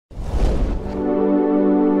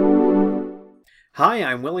Hi,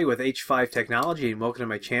 I'm Willie with H5 Technology and welcome to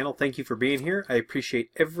my channel. Thank you for being here. I appreciate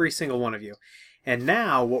every single one of you. And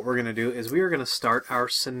now what we're going to do is we are going to start our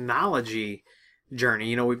Synology journey.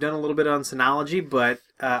 You know, we've done a little bit on Synology, but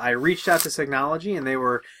I reached out to Synology and they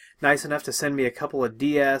were nice enough to send me a couple of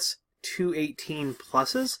DS218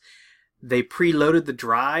 pluses. They preloaded the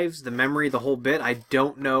drives, the memory, the whole bit. I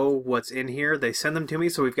don't know what's in here. They send them to me,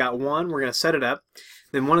 so we've got one. We're going to set it up.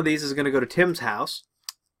 Then one of these is going to go to Tim's house.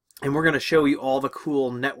 And we're going to show you all the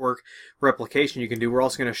cool network replication you can do. We're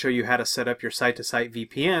also going to show you how to set up your site-to-site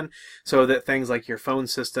VPN so that things like your phone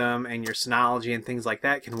system and your Synology and things like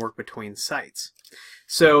that can work between sites.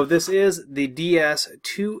 So this is the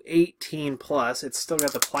DS218 Plus. It's still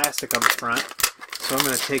got the plastic on the front, so I'm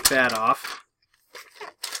going to take that off.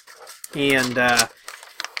 And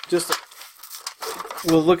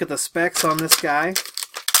we'll look at the specs on this guy.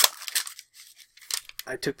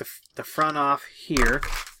 I took the front off here.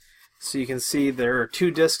 So you can see there are two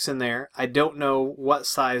discs in there. I don't know what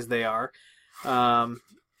size they are.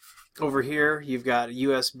 Over here you've got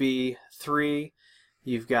USB 3.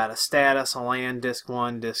 You've got a status, a LAN, disk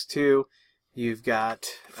 1, disk 2. You've got,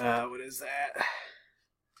 what is that?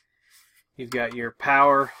 You've got your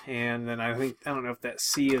power, and then I don't know if that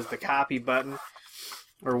C is the copy button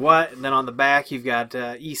or what. And then on the back you've got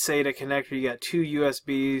eSATA connector. You got two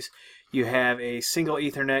USBs. You have a single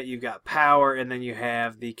Ethernet, you've got power, and then you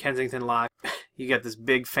have the Kensington lock. You got this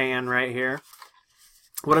big fan right here.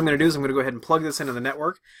 What I'm going to do is I'm going to go ahead and plug this into the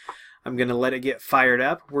network. I'm going to let it get fired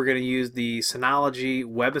up. We're going to use the Synology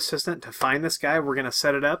web assistant to find this guy. We're going to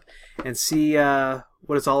set it up and see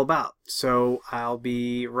what it's all about. So I'll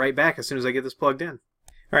be right back as soon as I get this plugged in.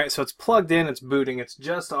 Alright, so it's plugged in, it's booting, it's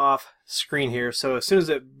just off screen here. So as soon as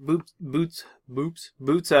it boots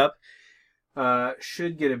up,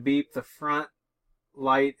 should get a beep. The front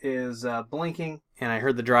light is blinking, and I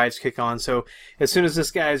heard the drives kick on. So as soon as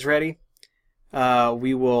this guy is ready,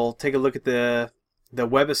 we will take a look at the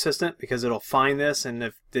web assistant, because it'll find this, and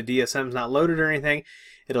if the DSM is not loaded or anything,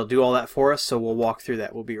 it'll do all that for us. So we'll walk through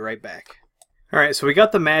that. We'll be right back. Alright, so we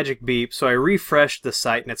got the magic beep. So I refreshed the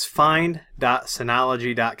site, and it's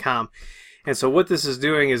find.synology.com. And so what this is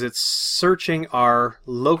doing is it's searching our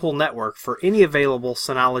local network for any available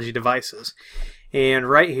Synology devices. And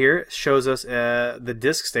right here it shows us the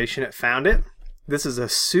disk station. It found it. This is a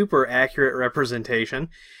super accurate representation.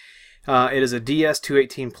 It is a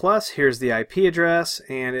DS218 Plus. Here's the IP address,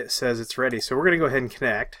 and it says it's ready. So we're going to go ahead and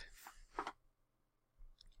connect.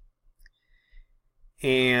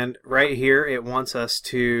 And right here it wants us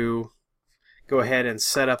to go ahead and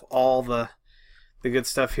set up all the good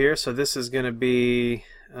stuff here. So this is going to be,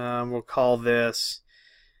 we'll call this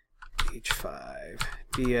H5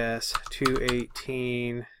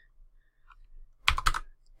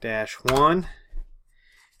 DS218-1,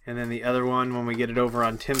 and then the other one, when we get it over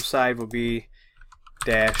on Tim's side, will be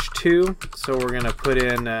 -2. So we're going to put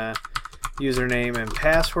in username and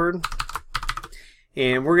password,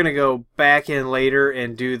 and we're going to go back in later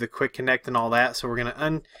and do the quick connect and all that. So we're going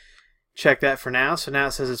to check that for now. So now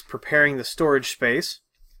it says it's preparing the storage space,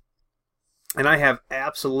 and I have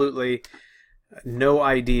absolutely no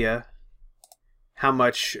idea how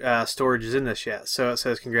much storage is in this yet. So it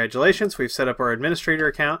says congratulations, we've set up our administrator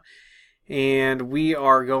account, and we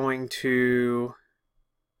are going to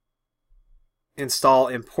install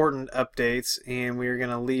important updates, and we're going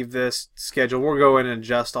to leave this schedule. We'll go in and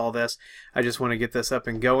adjust all this. I just want to get this up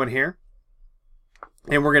and going here,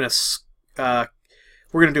 and we're going to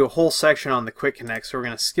do a whole section on the quick connect, so we're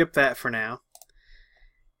going to skip that for now.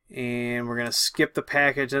 And we're going to skip the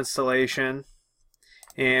package installation,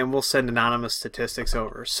 and we'll send anonymous statistics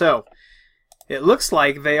over. So it looks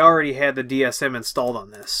like they already had the DSM installed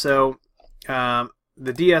on this. So the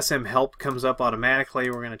DSM help comes up automatically.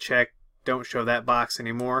 We're going to check, don't show that box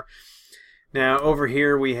anymore. Now over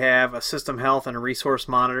here we have a system health and a resource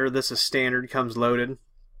monitor. This is standard, comes loaded.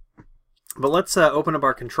 But let's open up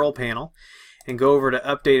our control panel and go over to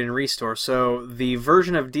update and restore. So the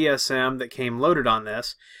version of DSM that came loaded on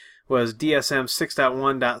this was DSM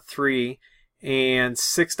 6.1.3, and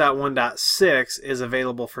 6.1.6 is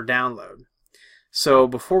available for download. So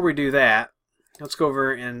before we do that, let's go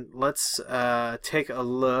over and let's take a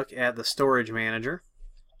look at the storage manager.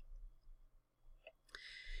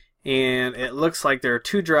 And it looks like there are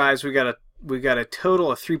two drives. We've got a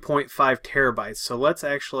total of 3.5 terabytes. So let's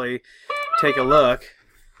actually take a look.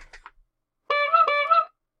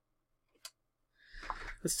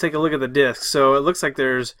 Let's take a look at the disk. So it looks like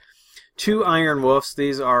there's two Iron Wolves.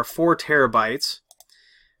 These are 4 terabytes.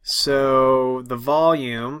 So the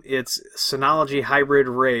volume, it's Synology Hybrid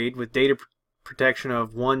RAID with data protection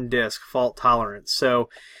of 1 disk, fault tolerance.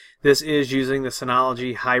 So this is using the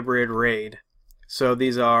Synology hybrid RAID. So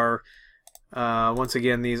these are, once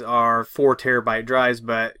again, these are 4 terabyte drives,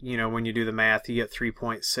 but you know, when you do the math, you get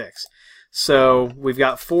 3.6. So we've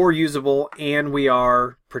got 4 usable, and we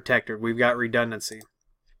are protected. We've got redundancy.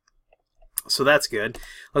 So that's good.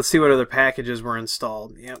 Let's see what other packages were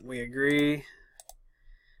installed. Yep, we agree.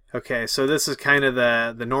 Okay, so this is kind of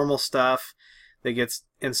the normal stuff that gets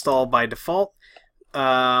installed by default.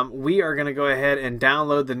 We are going to go ahead and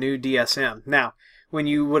download the new DSM. Now, when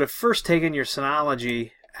you would have first taken your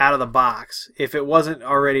Synology out of the box, if it wasn't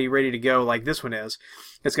already ready to go like this one is,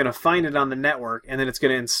 it's going to find it on the network, and then it's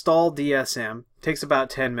going to install DSM. It takes about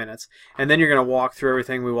 10 minutes, and then you're going to walk through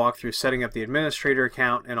everything we walked through, setting up the administrator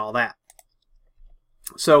account and all that.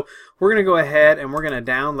 So we're going to go ahead and we're going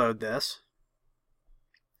to download this.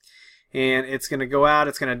 And it's going to go out,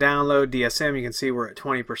 it's going to download DSM. You can see we're at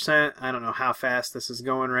 20%. I don't know how fast this is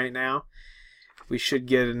going right now. We should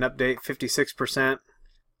get an update, 56%.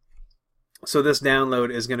 So this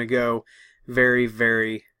download is going to go very,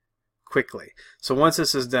 very quickly. So once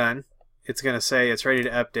this is done, it's going to say it's ready to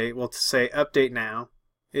update. We'll say update now.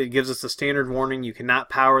 It gives us a standard warning. You cannot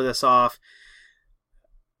power this off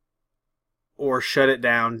or shut it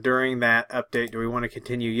down during that update. Do we want to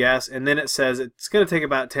continue? Yes. And then it says it's going to take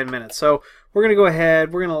about 10 minutes. So we're going to go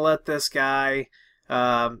ahead, we're going to let this guy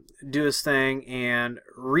do his thing and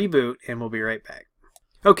reboot, and we'll be right back.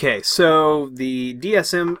 Okay, so the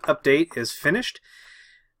DSM update is finished.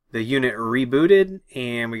 The unit rebooted,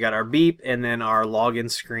 and we got our beep, and then our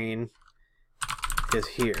login screen is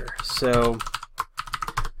here. So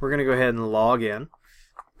we're going to go ahead and log in.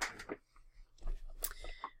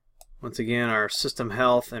 Once again, our system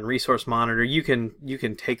health and resource monitor, you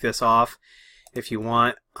can take this off if you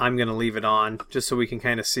want. I'm going to leave it on just so we can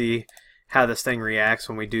kind of see how this thing reacts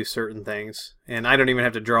when we do certain things. And I don't even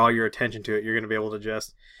have to draw your attention to it. You're going to be able to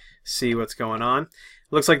just see what's going on.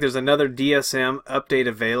 Looks like there's another DSM update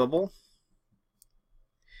available.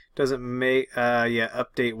 Doesn't make, yeah,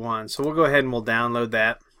 update 1. So we'll go ahead and we'll download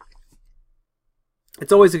that.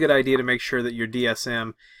 It's always a good idea to make sure that your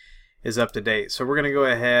DSM is up to date. So we're going to go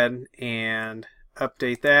ahead and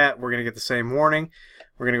update that. We're going to get the same warning.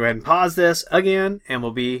 We're going to go ahead and pause this again, and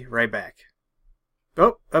we'll be right back.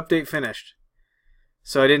 Oh, update finished.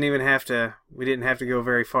 So I didn't even have to, we didn't have to go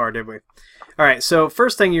very far, did we? Alright, so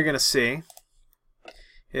first thing you're going to see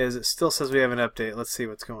is it still says we have an update. Let's see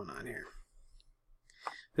what's going on here.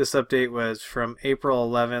 This update was from April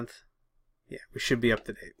 11th. Yeah, we should be up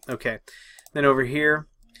to date. Okay. Then over here,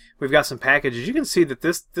 we've got some packages. You can see that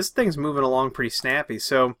this thing's moving along pretty snappy.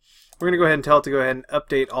 So we're going to go ahead and tell it to go ahead and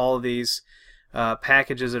update all of these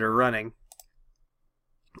packages that are running.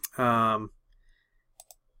 And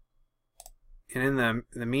in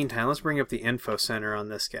the meantime, let's bring up the info center on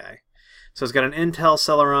this guy. So it's got an Intel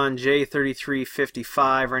Celeron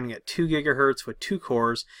J3355 running at 2 gigahertz with 2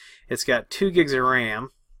 cores. It's got 2 gigs of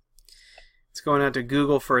RAM. It's going out to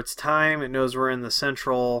Google for its time. It knows we're in the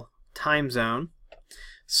central time zone.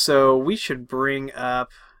 So we should bring up...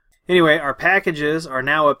 Anyway, our packages are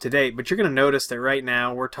now up to date, but you're going to notice that right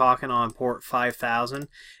now we're talking on port 5000,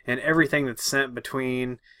 and everything that's sent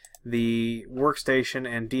between the workstation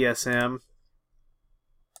and DSM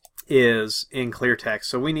is in clear text.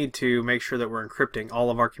 So we need to make sure that we're encrypting all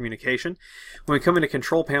of our communication. When we come into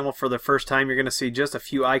Control Panel for the first time, you're going to see just a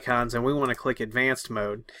few icons, and we want to click Advanced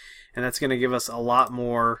Mode, and that's going to give us a lot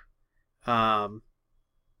more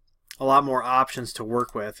options to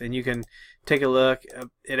work with. And you can take a look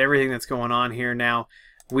at everything that's going on here. Now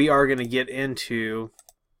we are going to get into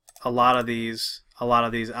a lot of these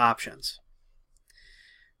options.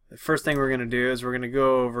 The first thing we're going to do is we're going to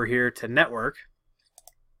go over here to Network.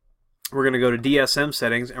 We're going to go to DSM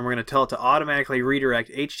settings, and we're going to tell it to automatically redirect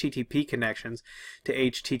HTTP connections to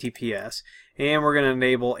HTTPS, and we're going to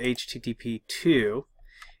enable HTTP2,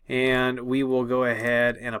 and we will go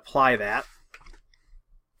ahead and apply that.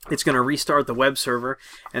 It's going to restart the web server,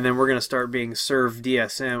 and then we're going to start being served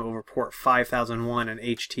DSM over port 5001 and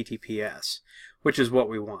HTTPS, which is what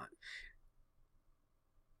we want.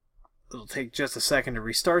 It'll take just a second to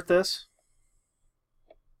restart this.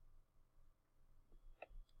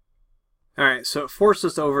 Alright, so it forced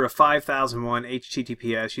us over to 5001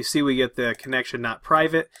 HTTPS. You see we get the connection not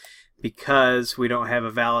private because we don't have a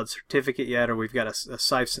valid certificate yet, or we've got a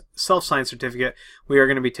self-signed certificate. We are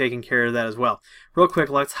going to be taking care of that as well. Real quick,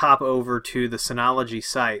 let's hop over to the Synology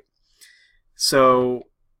site. So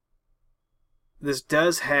this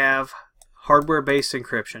does have hardware-based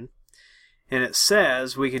encryption, and it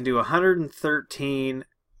says we can do 113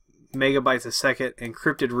 megabytes a second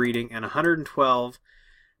encrypted reading and 112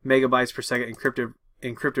 megabytes per second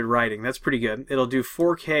encrypted writing. That's pretty good. It'll do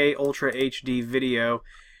 4K Ultra HD video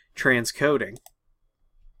transcoding.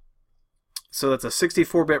 So that's a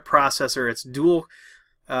 64-bit processor. It's dual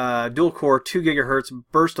core, 2 gigahertz,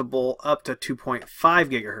 burstable up to 2.5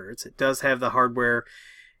 gigahertz. It does have the hardware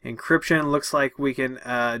encryption. Looks like we can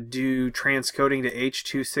do transcoding to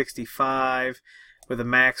H.265 with a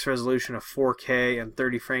max resolution of 4K and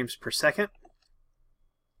 30 frames per second.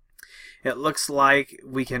 It looks like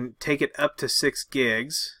we can take it up to 6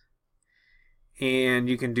 gigs, and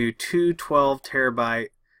you can do 2 12 terabyte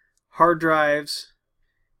hard drives.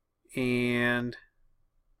 And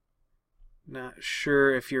not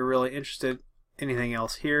sure if you're really interested in anything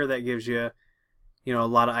else here. That gives you, a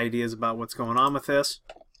lot of ideas about what's going on with this.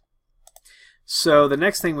 So the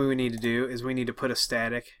next thing we need to do is we need to put a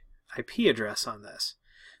static IP address on this.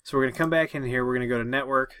 So we're going to come back in here. We're going to go to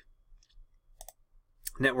network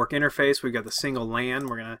interface. We've got the single LAN.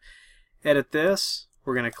 We're going to edit this.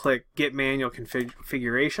 We're going to click Get Manual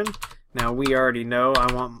Configuration. Now we already know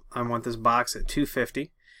I want this box at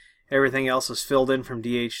 250. Everything else is filled in from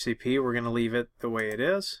DHCP. We're going to leave it the way it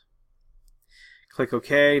is. Click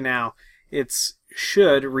OK. Now it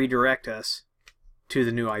should redirect us to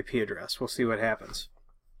the new IP address. We'll see what happens.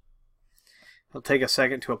 It'll take a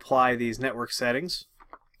second to apply these network settings.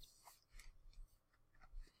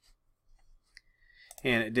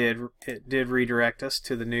 And it did redirect us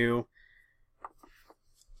to the new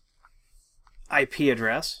IP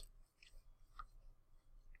address.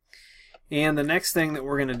 And the next thing that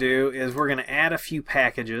we're going to do is we're going to add a few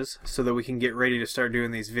packages so that we can get ready to start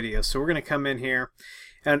doing these videos. So we're going to come in here,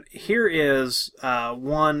 and here is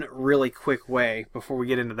one really quick way before we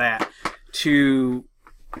get into that to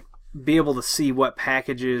be able to see what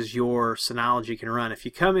packages your Synology can run. If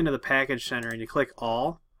you come into the package center and you click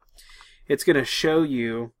all, it's going to show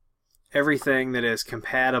you everything that is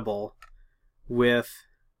compatible with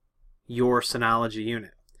your Synology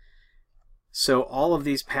unit. So all of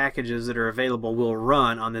these packages that are available will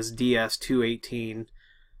run on this DS218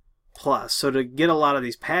 Plus. So to get a lot of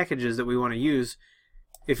these packages that we want to use,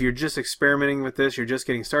 if you're just experimenting with this, you're just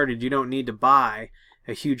getting started, you don't need to buy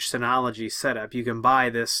a huge Synology setup. You can buy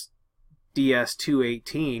this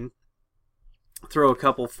DS218, throw a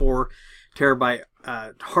couple 4 terabyte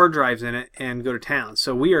hard drives in it, and go to town.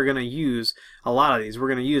 So we are going to use a lot of these. We're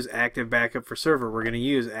going to use Active Backup for Server. We're going to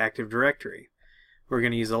use Active Directory. We're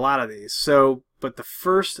going to use a lot of these. So, but the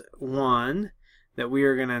first one that we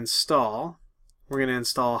are going to install, we're going to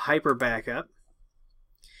install Hyper Backup,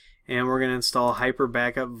 and we're going to install Hyper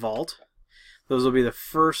Backup Vault. Those will be the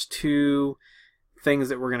first two things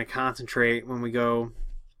that we're going to concentrate when we go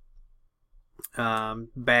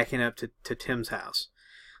backing up to Tim's house.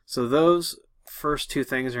 So those first two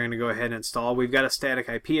things are going to go ahead and install. We've got a static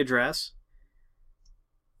IP address,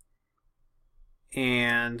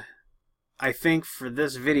 and I think for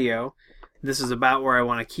this video, this is about where I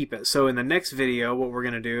want to keep it. So in the next video, what we're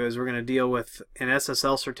going to do is we're going to deal with an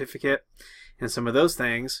SSL certificate and some of those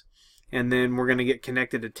things, and then we're going to get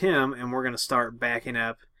connected to Tim, and we're going to start backing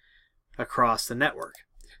up across the network.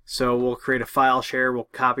 So we'll create a file share, we'll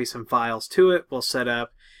copy some files to it, we'll set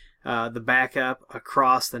up the backup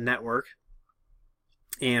across the network,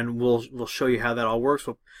 and we'll show you how that all works.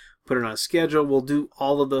 We'll put it on a schedule. We'll do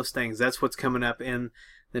all of those things. That's what's coming up in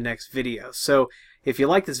the next video. So if you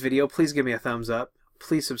like this video, please give me a thumbs up.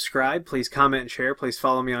 Please subscribe. Please comment and share. Please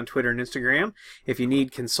follow me on Twitter and Instagram. If you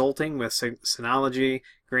need consulting with Synology,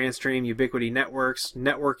 Grandstream, Ubiquity Networks,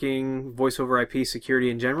 networking, voice over IP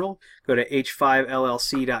security in general, go to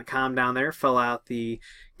h5llc.com down there, fill out the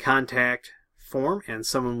contact form, and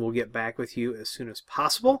someone will get back with you as soon as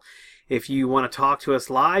possible. If you want to talk to us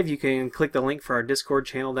live, you can click the link for our Discord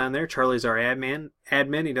channel down there. Charlie's our admin.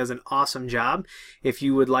 He does an awesome job. If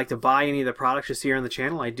you would like to buy any of the products you see here on the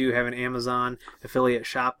channel, I do have an Amazon affiliate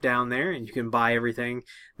shop down there, and you can buy everything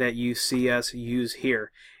that you see us use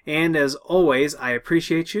here. And as always, I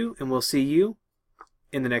appreciate you, and we'll see you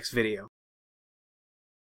in the next video.